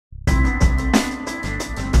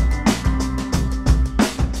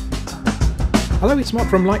Hello, it's Mark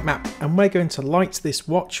from Lightmap, and we're going to light this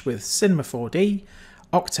watch with Cinema 4D,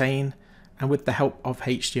 Octane, and with the help of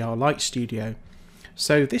HDR Light Studio.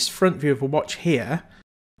 So this front view of a watch here,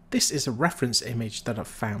 this is a reference image that I've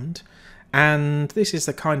found, and this is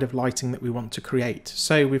the kind of lighting that we want to create.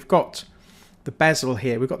 So we've got the bezel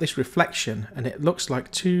here, we've got this reflection, and it looks like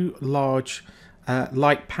two large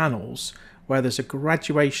light panels where there's a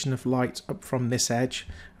graduation of light up from this edge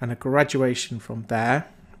and a graduation from there.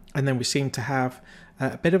 And then we seem to have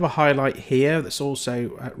a bit of a highlight here that's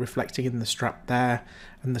also reflecting in the strap there,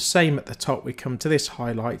 and the same at the top. We come to this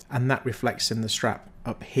highlight and that reflects in the strap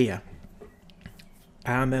up here.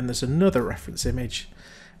 And then there's another reference image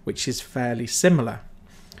which is fairly similar.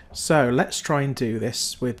 So let's try and do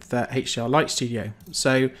this with HDR Light Studio.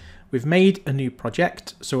 So we've made a new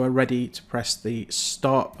project, so we're ready to press the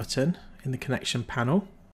start button in the connection panel.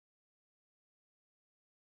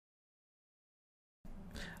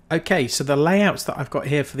 Okay, so the layouts that I've got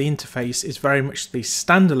here for the interface is very much the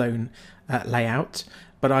standalone layout,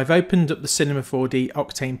 but I've opened up the Cinema 4D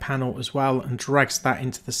Octane panel as well and dragged that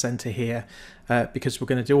into the center here because we're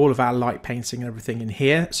going to do all of our light painting and everything in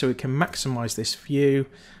here, so we can maximize this view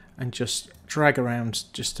and just drag around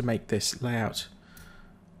just to make this layout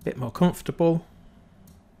a bit more comfortable.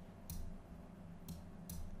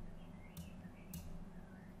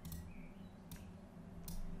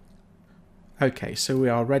 Okay, so we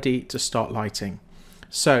are ready to start lighting.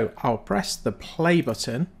 So I'll press the play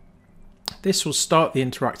button. This will start the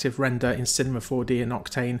interactive render in Cinema 4D and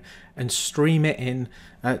Octane and stream it in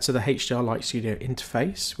to the HDR Light Studio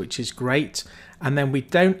interface, which is great. And then we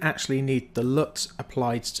don't actually need the LUT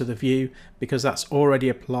applied to the view because that's already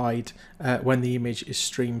applied when the image is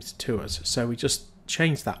streamed to us. So we just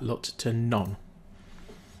change that LUT to none.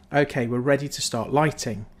 Okay, we're ready to start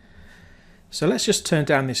lighting. So let's just turn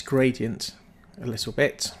down this gradient a little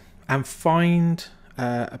bit and find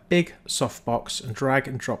a big softbox and drag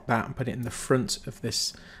and drop that and put it in the front of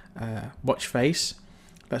this watch face.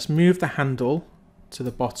 Let's move the handle to the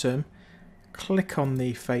bottom, click on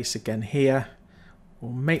the face again here,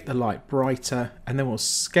 we'll make the light brighter, and then we'll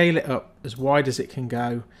scale it up as wide as it can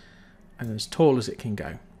go and as tall as it can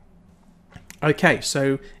go. Okay,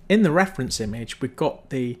 so in the reference image we've got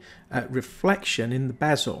the reflection in the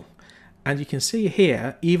bezel. And you can see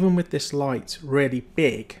here, even with this light really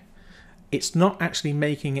big, it's not actually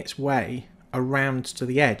making its way around to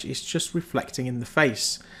the edge. It's just reflecting in the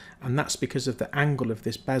face. And that's because of the angle of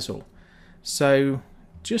this bezel. So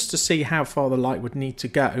just to see how far the light would need to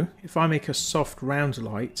go, if I make a soft round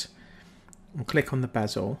light and click on the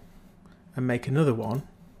bezel and make another one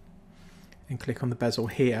and click on the bezel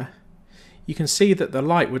here, you can see that the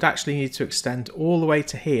light would actually need to extend all the way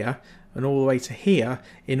to here and all the way to here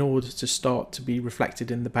in order to start to be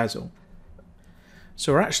reflected in the bezel.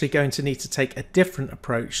 So we're actually going to need to take a different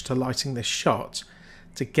approach to lighting this shot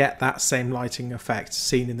to get that same lighting effect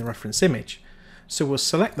seen in the reference image. So we'll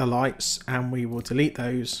select the lights and we will delete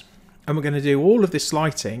those, and we're going to do all of this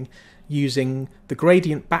lighting using the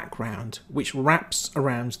gradient background which wraps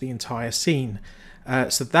around the entire scene.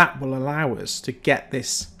 So that will allow us to get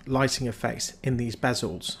this lighting effect in these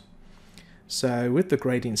bezels. So with the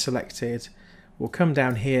gradient selected, we'll come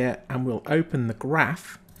down here and we'll open the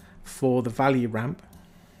graph for the value ramp,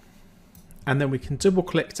 and then we can double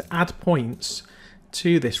click to add points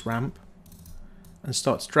to this ramp and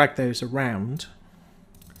start to drag those around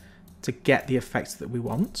to get the effect that we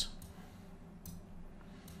want.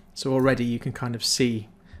 So already you can kind of see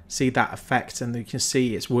that effect, and you can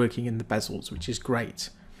see it's working in the bezels, which is great.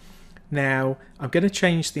 Now I'm going to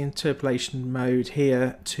change the interpolation mode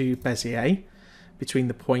here to Bezier between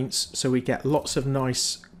the points, so we get lots of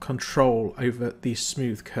nice control over these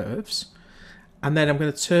smooth curves. And then I'm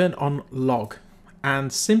going to turn on log,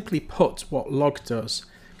 and simply put, what log does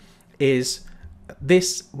is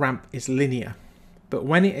this ramp is linear, but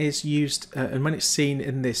when it is used and when it's seen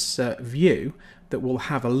in this view that will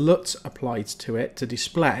have a LUT applied to it to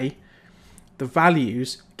display, the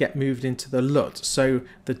values get moved into the LUT, so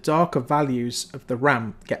the darker values of the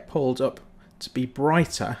ramp get pulled up to be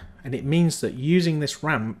brighter, and it means that using this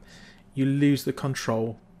ramp you lose the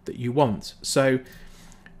control that you want. So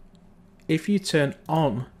if you turn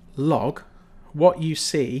on log, what you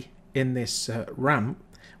see in this ramp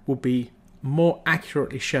will be more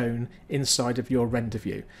accurately shown inside of your render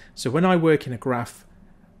view. So when I work in a graph,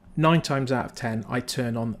 9 times out of 10 I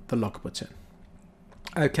turn on the log button.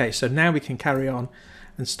 Okay, so now we can carry on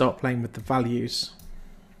and start playing with the values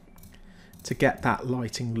to get that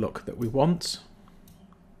lighting look that we want.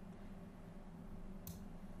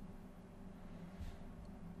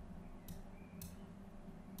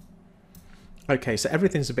 Okay, so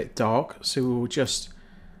everything's a bit dark, so we'll just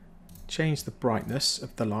change the brightness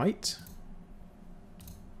of the light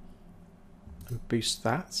and boost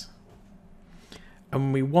that.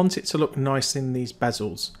 And we want it to look nice in these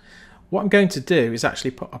bezels. What I'm going to do is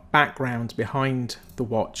actually put a background behind the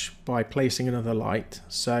watch by placing another light.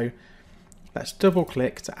 So let's double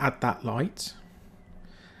click to add that light,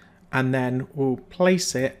 and then we'll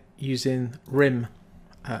place it using rim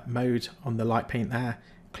mode on the light paint there.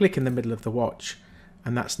 Click in the middle of the watch,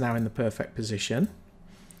 and that's now in the perfect position.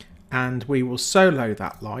 And we will solo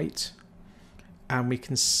that light, and we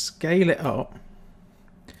can scale it up.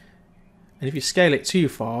 And if you scale it too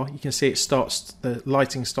far, you can see the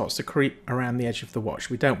lighting starts to creep around the edge of the watch.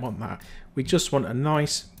 We don't want that. We just want a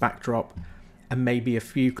nice backdrop and maybe a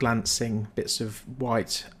few glancing bits of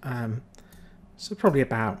white. So probably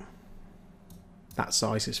about that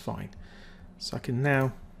size is fine. So I can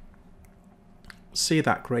now see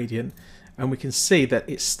that gradient, and we can see that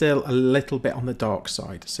it's still a little bit on the dark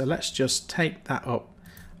side. So let's just take that up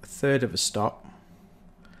a third of a stop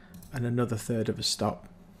and another third of a stop.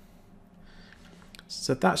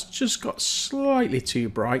 So that's just got slightly too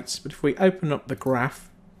bright, but if we open up the graph,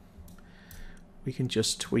 we can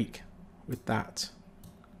just tweak with that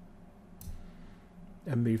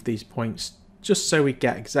and move these points just so we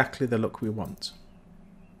get exactly the look we want.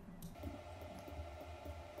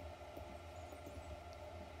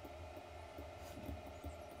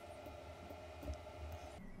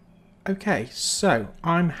 Okay, so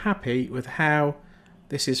I'm happy with how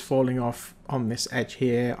this is falling off on this edge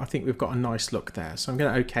here. I think we've got a nice look there, so I'm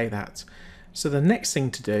going to OK that. So the next thing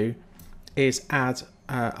to do is add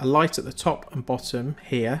a light at the top and bottom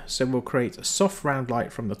here. So we'll create a soft round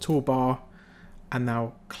light from the toolbar, and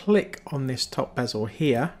now click on this top bezel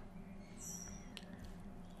here,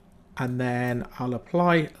 and then I'll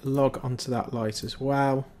apply log onto that light as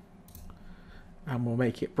well, and we'll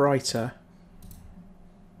make it brighter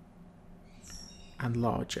and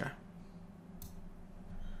larger.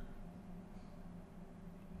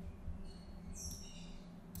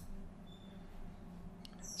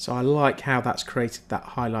 So I like how that's created that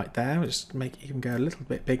highlight there. We'll just make it even go a little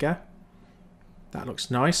bit bigger. That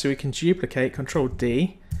looks nice. So we can duplicate, Control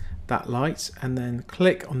D, that light, and then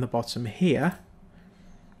click on the bottom here.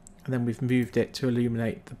 And then we've moved it to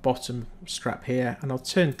illuminate the bottom strap here. And I'll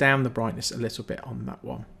turn down the brightness a little bit on that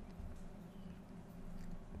one.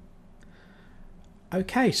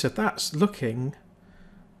 Okay, so that's looking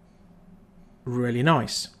really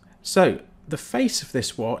nice. So the face of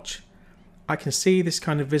this watch, I can see this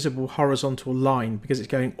kind of visible horizontal line because it's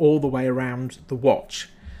going all the way around the watch.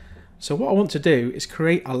 So what I want to do is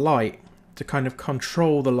create a light to kind of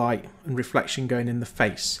control the light and reflection going in the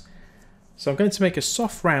face. So I'm going to make a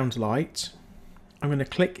soft round light. I'm going to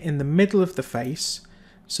click in the middle of the face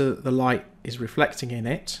so that the light is reflecting in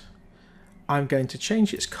it. I'm going to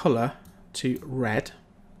change its colour to red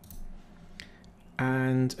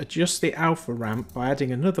and adjust the alpha ramp by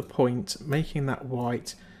adding another point, making that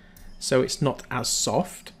white so it's not as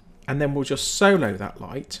soft, and then we'll just solo that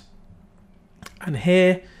light. And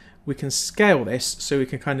here we can scale this so we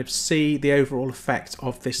can kind of see the overall effect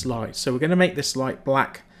of this light. So we're going to make this light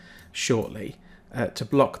black shortly to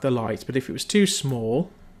block the light, but if it was too small,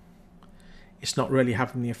 it's not really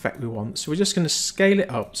having the effect we want. So we're just going to scale it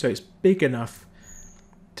up so it's big enough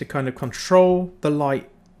to kind of control the light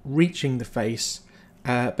reaching the face,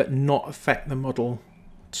 but not affect the model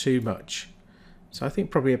too much. So I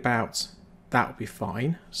think probably about that would be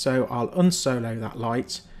fine. So I'll unsolo that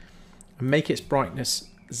light and make its brightness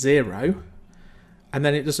 0. And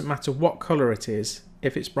then it doesn't matter what colour it is.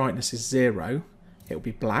 If its brightness is 0, it will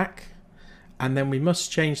be black. And then we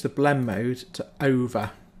must change the blend mode to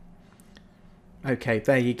over. Okay,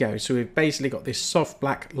 there you go. So we've basically got this soft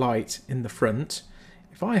black light in the front.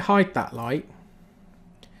 If I hide that light,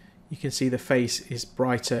 you can see the face is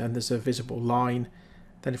brighter and there's a visible line.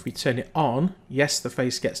 Then if we turn it on, yes, the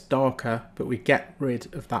face gets darker, but we get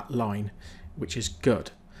rid of that line, which is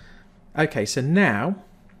good. Okay, so now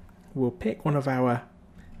we'll pick one of our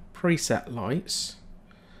preset lights.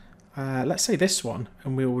 Let's say this one,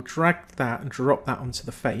 and we will drag that and drop that onto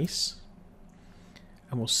the face.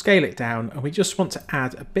 And we'll scale it down, and we just want to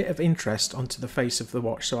add a bit of interest onto the face of the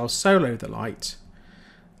watch. So I'll solo the light,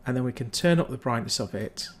 and then we can turn up the brightness of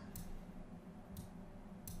it.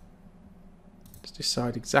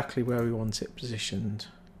 Decide exactly where we want it positioned.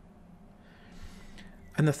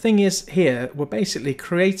 And the thing is here, we're basically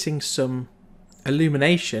creating some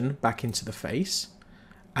illumination back into the face,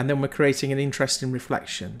 and then we're creating an interesting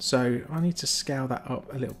reflection. So I need to scale that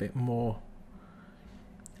up a little bit more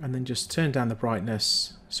and then just turn down the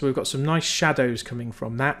brightness. So we've got some nice shadows coming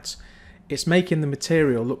from that. it's making the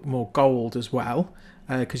material look more gold as well,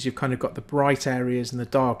 because you've kind of got the bright areas and the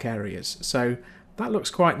dark areas. So that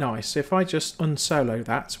looks quite nice. So if I just unsolo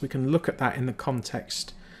that, we can look at that in the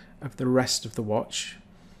context of the rest of the watch.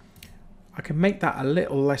 I can make that a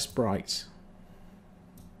little less bright.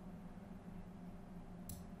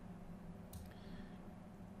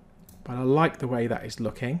 But I like the way that is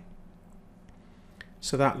looking.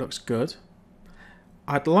 So that looks good.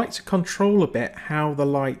 I'd like to control a bit how the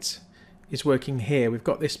light is working here. We've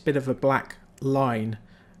got this bit of a black line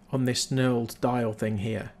on this knurled dial thing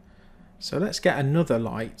here. So let's get another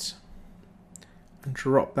light and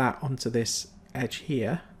drop that onto this edge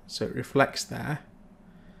here so it reflects there.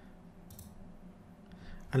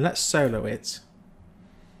 And let's solo it.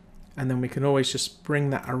 And then we can always just bring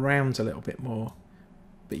that around a little bit more.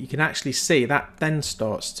 But you can actually see that then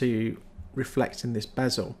starts to reflect in this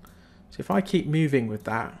bezel. So if I keep moving with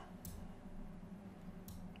that,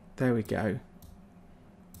 there we go.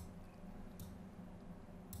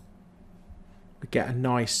 We get a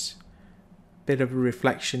nice bit of a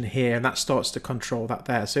reflection here, and that starts to control that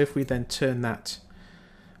there. So if we then turn that,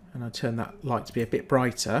 and I turn that light to be a bit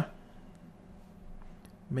brighter,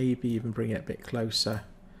 maybe even bring it a bit closer,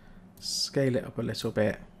 scale it up a little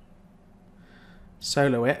bit,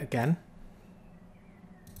 solo it again.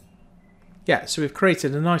 Yeah, so we've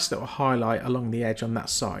created a nice little highlight along the edge on that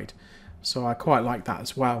side. So I quite like that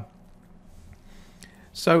as well.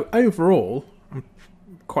 So overall, I'm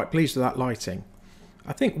quite pleased with that lighting.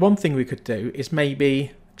 I think one thing we could do is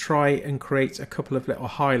maybe try and create a couple of little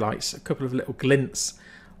highlights, a couple of little glints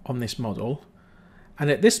on this model. And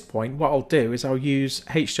at this point, what I'll do is I'll use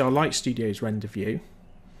HDR Light Studio's render view,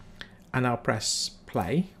 and I'll press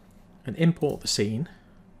play and import the scene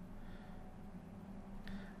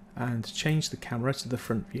and change the camera to the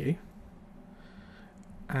front view.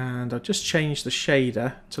 And I'll just change the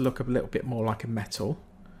shader to look a little bit more like a metal.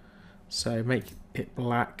 So make it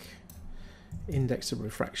black, index of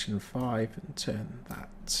refraction 5, and turn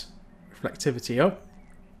that reflectivity up.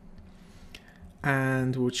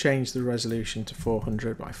 And we'll change the resolution to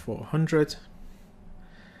 400 by 400.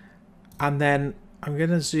 And then I'm going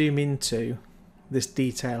to zoom into this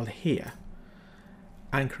detail here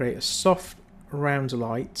and create a soft round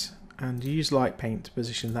light and use light paint to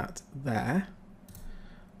position that there,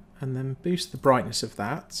 and then boost the brightness of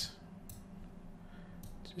that.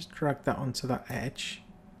 Just drag that onto that edge.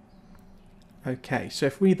 Okay, so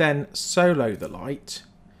if we then solo the light,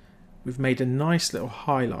 we've made a nice little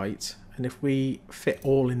highlight, and if we fit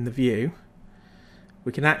all in the view,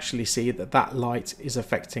 we can actually see that that light is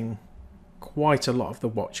affecting quite a lot of the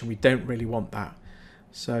watch, and we don't really want that.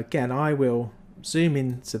 So again, I will zoom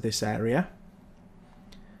into this area,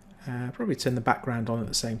 probably turn the background on at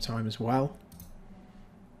the same time as well,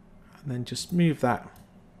 and then just move that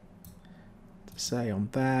to say on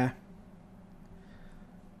there,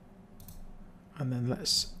 and then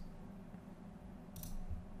so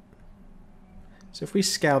if we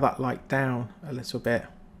scale that light down a little bit,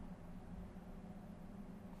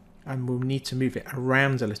 and we'll need to move it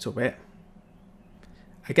around a little bit.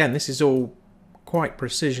 Again, this is all quite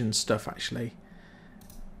precision stuff actually,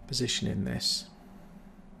 positioning this.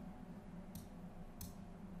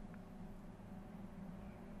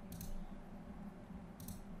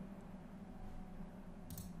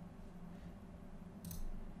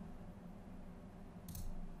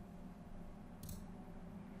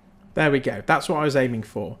 There we go, that's what I was aiming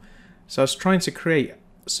for. So I was trying to create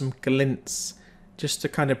some glints just to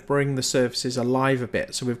kind of bring the surfaces alive a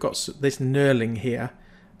bit. So we've got this knurling here,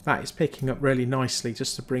 that is picking up really nicely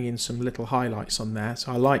just to bring in some little highlights on there.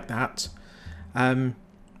 So I like that. I'm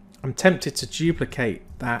tempted to duplicate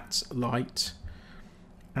that light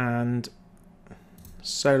and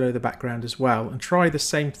solo the background as well, and try the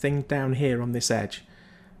same thing down here on this edge.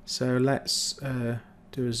 So let's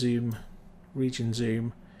do a zoom, region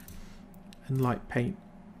zoom, and light paint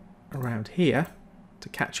around here to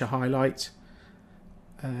catch a highlight.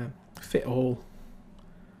 Fit all.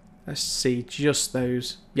 Let's see just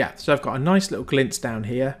those. Yeah, so I've got a nice little glint down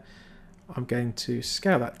here. I'm going to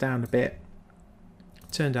scale that down a bit,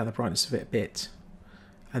 turn down the brightness of it a bit,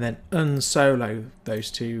 and then unsolo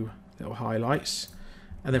those two little highlights.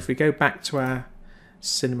 And if we go back to our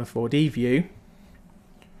Cinema 4D view,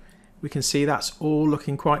 we can see that's all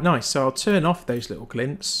looking quite nice. So I'll turn off those little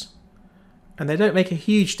glints, and they don't make a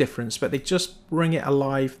huge difference, but they just bring it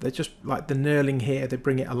alive. They're just like the knurling here, they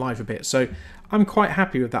bring it alive a bit. So I'm quite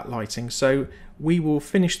happy with that lighting. So we will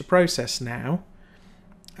finish the process now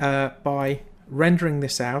by rendering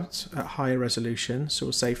this out at higher resolution. So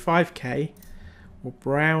we'll say 5K, we'll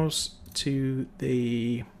browse to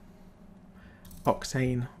the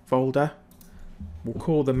Octane folder. We'll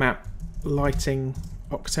call the map Lighting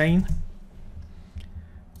Octane.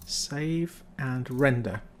 Save and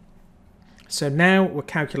render. So now we're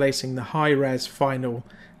calculating the high-res final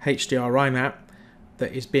HDRI map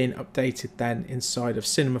that is being updated then inside of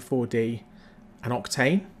Cinema 4D and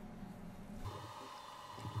Octane.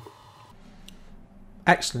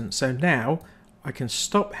 Excellent. So now I can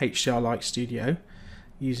stop HDR Light Studio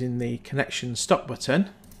using the connection stop button,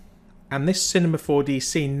 and this Cinema 4D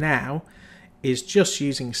scene now is just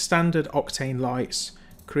using standard Octane lights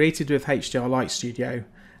created with HDR Light Studio,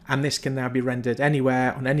 and this can now be rendered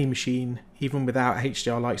anywhere on any machine, even without a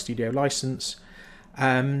HDR Light Studio license.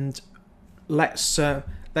 And let's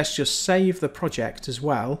just save the project as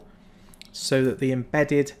well, so that the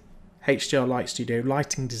embedded HDR Light Studio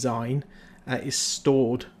lighting design is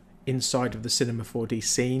stored inside of the Cinema 4D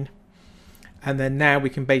scene. And then now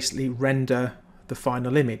we can basically render the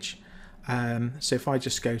final image. So if I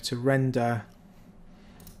just go to render,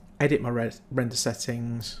 edit my render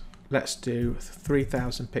settings, let's do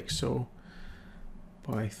 3000 pixel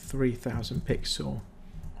by 3000 pixel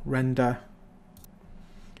render,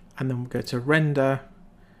 and then we'll go to render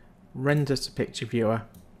to picture viewer,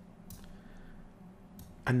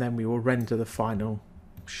 and then we will render the final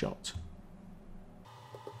shot.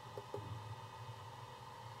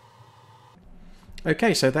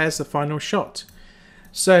 Okay, so there's the final shot.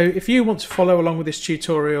 So if you want to follow along with this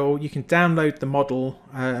tutorial, you can download the model.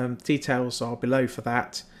 Details are below for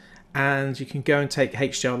that, and you can go and take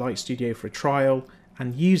HDR Light Studio for a trial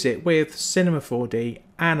and use it with Cinema 4D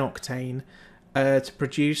and Octane to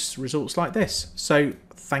produce results like this. So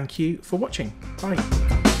thank you for watching.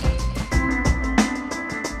 Bye.